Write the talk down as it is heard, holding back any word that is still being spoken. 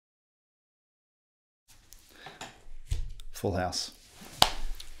Full house.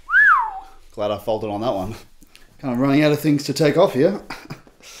 Glad I folded on that one. Kind of running out of things to take off here.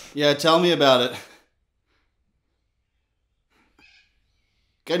 Yeah, tell me about it.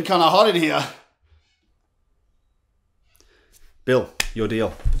 Getting kind of hot in here. Bill, your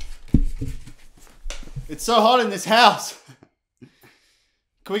deal. It's so hot in this house.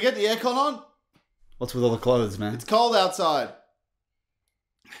 Can we get the aircon on? What's with all the clothes, man? It's cold outside.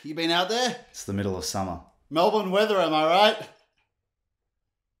 You been out there? It's the middle of summer. Melbourne weather, am I right?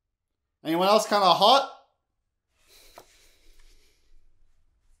 Anyone else kind of hot?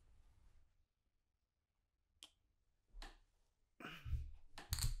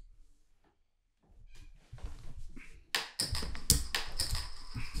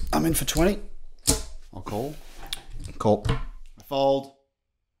 I'm in for 20. I'll call. Call. I fold.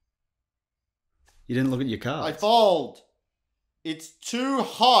 You didn't look at your cards. I fold. It's too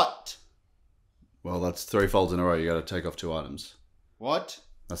hot. Well, that's 3 folds in a row. You got to take off 2 items. What?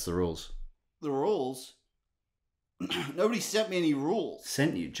 That's the rules. The rules? Nobody sent me any rules.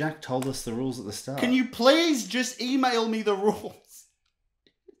 Sent you? Jack told us the rules at the start. Can you please just email me the rules?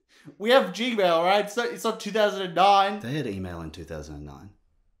 We have Gmail, right? It's not 2009. They had email in 2009.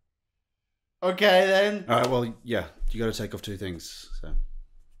 Okay, then. All right, well, yeah. You got to take off 2 things, so.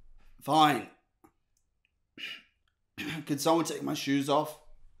 Fine. Could someone take my shoes off?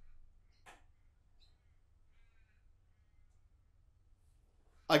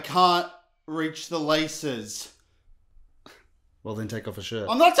 I can't reach the laces. Well, then take off a shirt.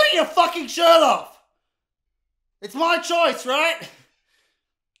 I'm not taking a fucking shirt off! It's my choice, right?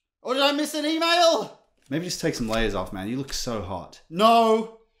 Or did I miss an email? Maybe just take some layers off, man. You look so hot.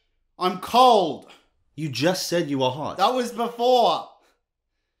 No, I'm cold. You just said you were hot. That was before.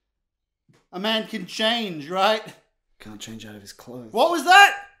 A man can change, right? Can't change out of his clothes. What was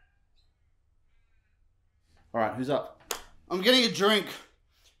that? All right, who's up? I'm getting a drink.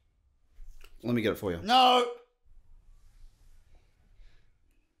 Let me get it for you. No.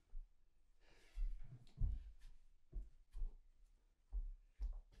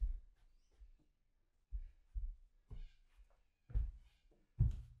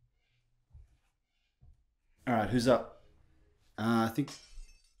 All right, who's up? I think...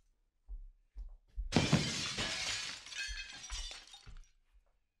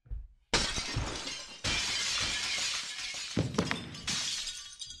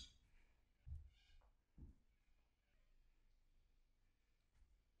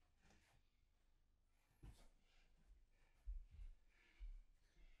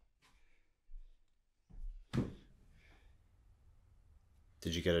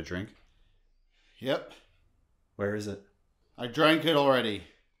 Did you get a drink? Yep. Where is it? I drank it already.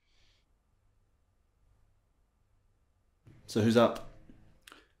 So who's up?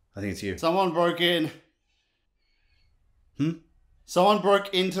 I think it's you. Someone broke in. Someone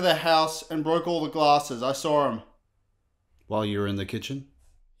broke into the house and broke all the glasses. I saw him. While you were in the kitchen?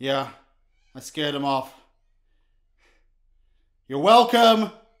 Yeah. I scared him off. You're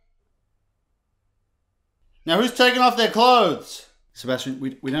welcome. Now who's taking off their clothes? Sebastian,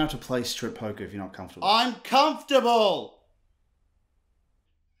 we don't have to play strip poker if you're not comfortable. I'm comfortable!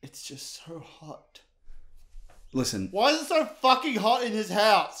 It's just so hot. Listen. Why is it so fucking hot in his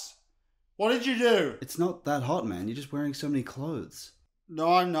house? What did you do? It's not that hot, man. You're just wearing so many clothes.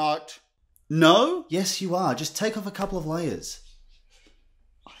 No, I'm not. No? Yes, you are. Just take off a couple of layers.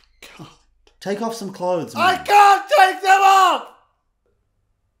 I can't. Take off some clothes, man. I can't take them off!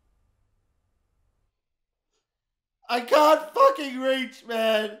 I can't fucking reach,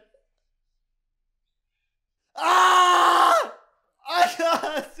 man. Ah! I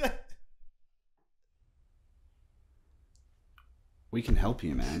can't. We can help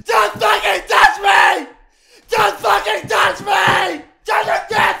you, man. Don't fucking touch me! Don't fucking touch me! Don't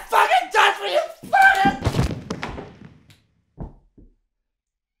fucking touch me, you fucking...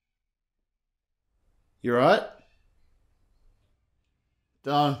 You alright?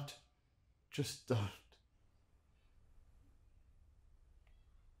 Don't. Just don't.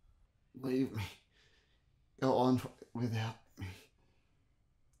 Leave me. Go on without me.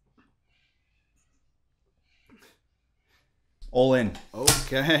 All in.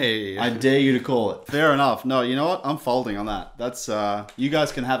 Okay. I dare you to call it. Fair enough. No, you know what? I'm folding on that. That's, you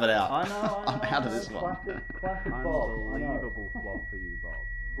guys can have it out. I know. I'm out of this one. Classic Bob. Unbelievable flop for you, Bob.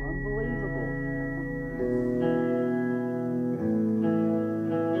 Unbelievable.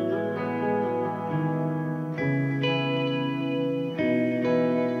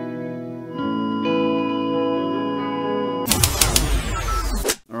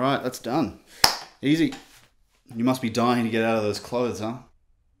 Alright, that's done. Easy. You must be dying to get out of those clothes, huh?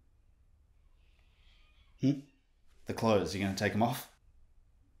 They The clothes, you going to take them off?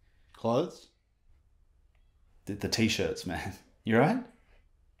 Clothes? The t-shirts, man. You right?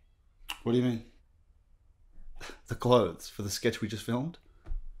 What do you mean? The clothes for the sketch we just filmed?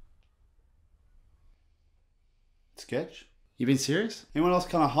 Sketch? You being serious? Anyone else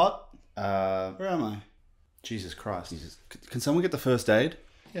kind of hot? Where am I? Jesus Christ. Can someone get the first aid?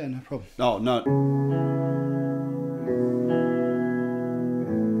 Yeah, no problem. Oh, no.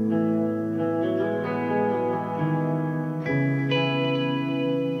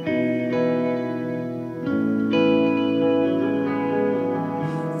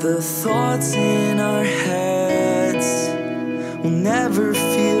 The thoughts in our heads will never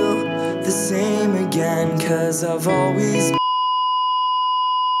feel the same again, 'cause I've always